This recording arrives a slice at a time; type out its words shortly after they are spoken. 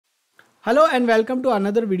Hello and welcome to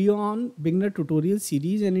another video on beginner tutorial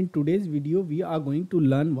series, and in today's video we are going to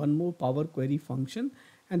learn one more Power Query function,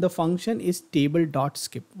 and the function is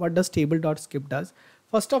Table.Skip. What does Table.Skip does?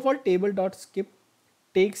 First of all, Table.Skip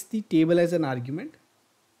takes the table as an argument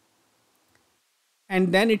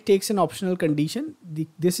and then it takes an optional condition.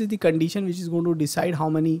 This is the condition which is going to decide how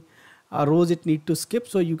many rows it need to skip.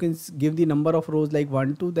 So you can give the number of rows like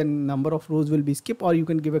 1 2, then number of rows will be skip, or you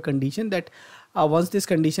can give a condition that once this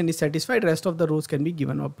condition is satisfied, rest of the rows can be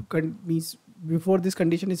given up. Means before this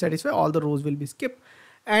condition is satisfied, all the rows will be skipped,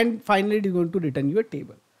 and finally it is going to return you a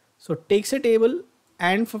table. So takes a table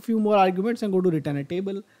and for few more arguments and go to return a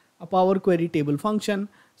table, a Power Query table function.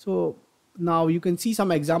 So now you can see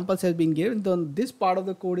some examples has been given. Then this part of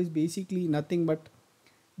the code is basically nothing but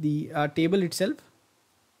the table itself,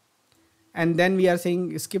 and then we are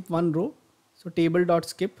saying skip one row. So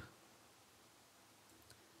Table.Skip,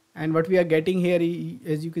 and what we are getting here,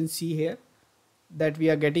 as you can see here, that we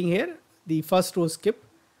are getting here the first row skip.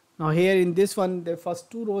 Now here in this one, the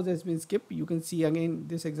first two rows has been skipped. You can see again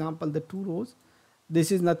this example, the two rows.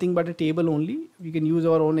 This is nothing but a table only. We can use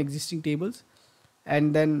our own existing tables,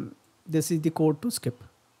 and then this is the code to skip.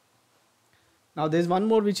 Now there's one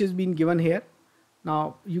more which has been given here.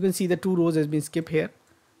 Now you can see the two rows has been skipped here.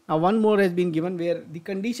 Now one more has been given where the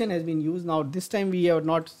condition has been used. Now this time we are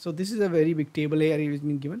not, so this is a very big table here it has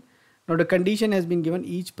been given. Now the condition has been given,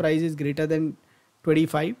 each price is greater than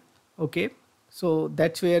 25. Okay, so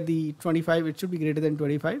that's where the 25, it should be greater than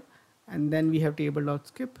 25, and then we have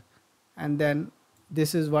Table.Skip, and then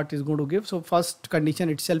this is what is going to give. So first condition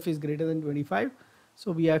itself is greater than 25,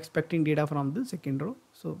 so we are expecting data from the second row.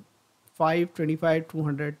 So 5, 25,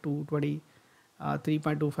 200, 220,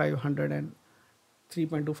 3.25, 100, and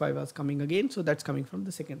 3.25 was coming again. So that's coming from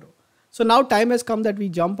the second row. So now time has come that we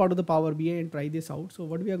jump out of the Power BI and try this out. So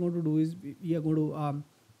what we are going to do is we are going to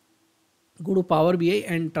go to Power BI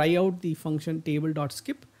and try out the function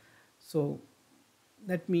Table.Skip. So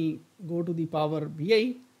let me go to the Power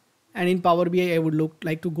BI, and in Power BI I would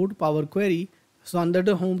like to go to Power Query. So under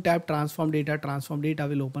the home tab, transform data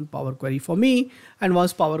will open Power Query for me. And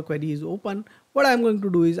once Power Query is open, what I'm going to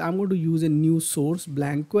do is I'm going to use a new source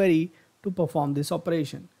blank query to perform this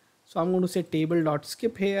operation. So I'm going to say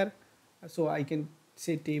Table.Skip here. So I can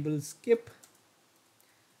say Table.Skip.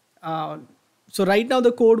 So right now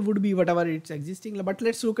the code would be whatever it's existing, but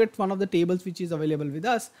let's look at one of the tables which is available with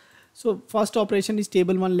us. So first operation is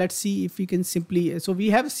table 1. Let's see if we can simply, so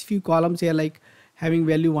we have a few columns here like having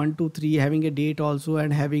value 1 2 3, having a date also,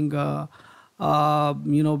 and having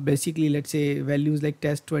basically let's say values like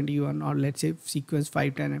test 21, or let's say sequence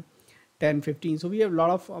 5 10 15. So we have a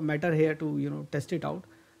lot of matter here to test it out.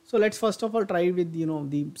 So let's first of all try with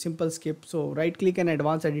the simple skip. So right click and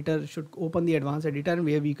advanced editor should open the advanced editor, and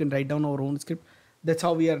where we can write down our own script. That's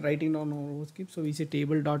how we are writing down our own script. So we say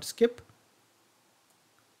Table.Skip.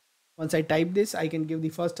 Once I type this, I can give the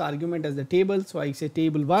first argument as the table. So I say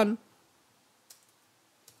table 1,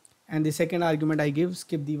 and the second argument I give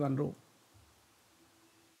skip the one row.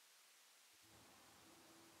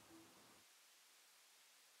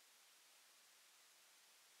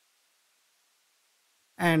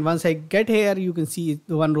 And once I get here, you can see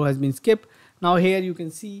the one row has been skipped. Now here you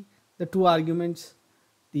can see the two arguments,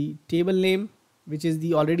 the table name, which is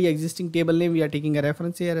the already existing table name. We are taking a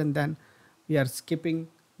reference here, and then we are skipping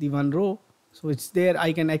the one row. So it's there.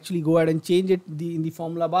 I can actually go ahead and change it in the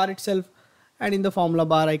formula bar itself. And in the formula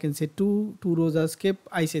bar, I can say two rows are skipped.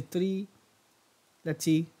 I say 3. Let's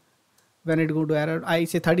see when it go to error. I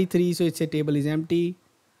say 33, so it say table is empty.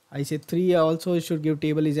 I say 3 also, it should give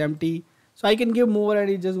table is empty. So I can give more, and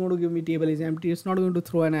it's just going to give me table is empty. It's not going to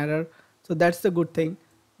throw an error. So that's the good thing.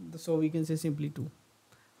 So we can say simply 2.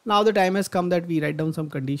 Now the time has come that we write down some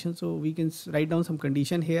condition. So we can write down some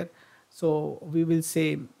condition here. So we will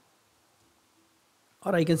say,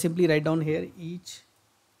 or I can simply write down here each,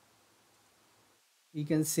 we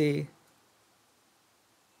can say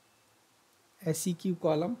SEQ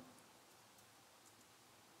column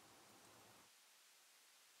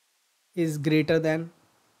is greater than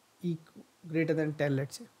 10,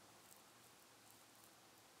 let's say.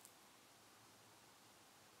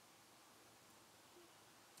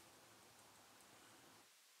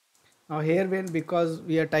 Now here, because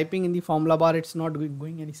we are typing in the formula bar, it's not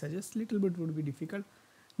going any suggest, little bit would be difficult.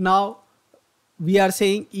 Now we are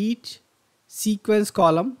saying each sequence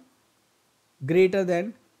column greater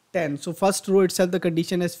than 10. So first row itself the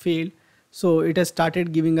condition has failed, so it has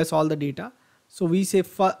started giving us all the data. So we say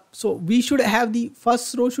so we should have the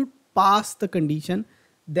first row should pass the condition,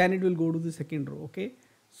 then it will go to the second row. Okay,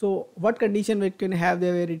 so what condition we can have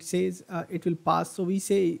there where it says it will pass? So we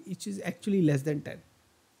say it is actually less than 10.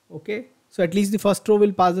 Okay, so at least the first row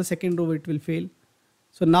will pass, the second row it will fail.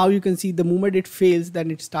 So now you can see the moment it fails,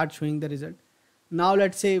 then it starts showing the result. Now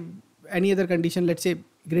let's say any other condition, let's say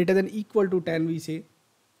greater than equal to 10 we say.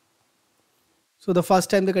 So the first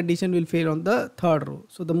time the condition will fail on the third row.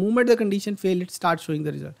 So the moment the condition fail, it starts showing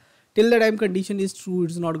the result. Till the time condition is true,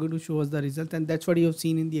 it's not going to show us the result, and that's what you have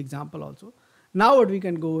seen in the example also. Now what we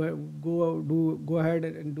can go ahead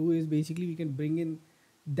and do is basically we can bring in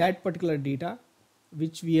that particular data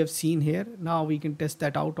which we have seen here. Now we can test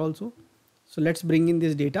that out also. So let's bring in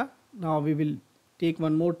this data. Now we will take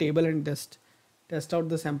one more table and just test out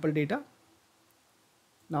the sample data.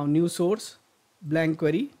 Now new source, blank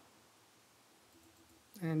query,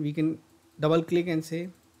 and we can double click and say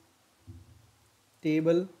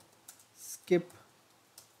Table.Skip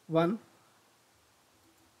 1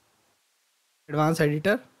 advanced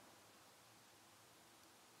editor.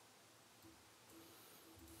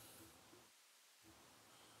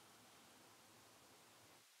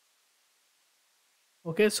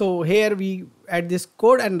 Okay, so here we add this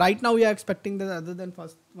code, and right now we are expecting that other than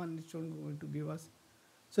first one it's going to give us.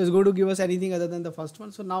 So it's going to give us anything other than the first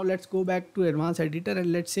one. So now let's go back to advanced editor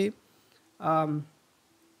and let's say,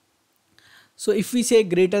 so if we say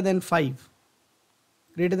greater than 5,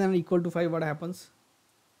 greater than or equal to 5, what happens?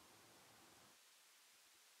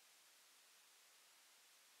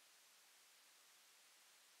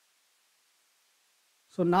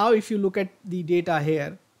 So now if you look at the data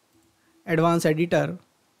here, advanced editor,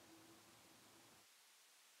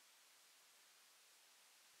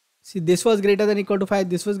 see this was greater than equal to 5,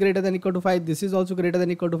 this was greater than equal to 5, this is also greater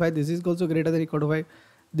than equal to 5, this is also greater than equal to 5,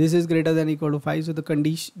 this is greater than equal to 5. So the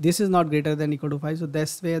condition, this is not greater than equal to 5. So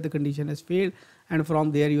that's where the condition has failed, and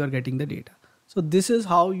from there you are getting the data. So this is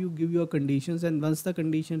how you give your conditions, and once the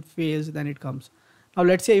condition fails, then it comes. Now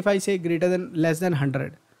let's say if I say greater than less than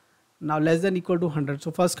 100, now less than equal to 100.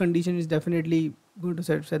 So first condition is definitely going to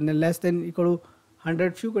satisfy, and then less than equal to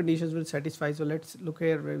 100, few conditions will satisfy. So let's look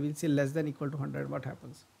here where we'll say less than equal to 100. What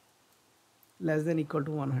happens? Less than equal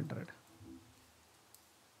to 100.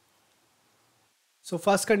 So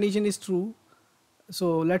first condition is true.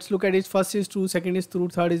 So let's look at it. First is true, second is true,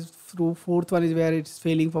 third is true, fourth one is where it's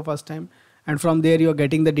failing for first time, and from there you are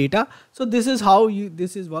getting the data. So this is how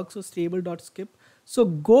this is works. So Table.Skip. So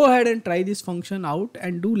go ahead and try this function out,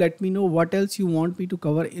 and do let me know what else you want me to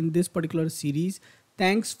cover in this particular series.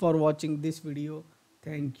 Thanks for watching this video.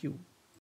 Thank you.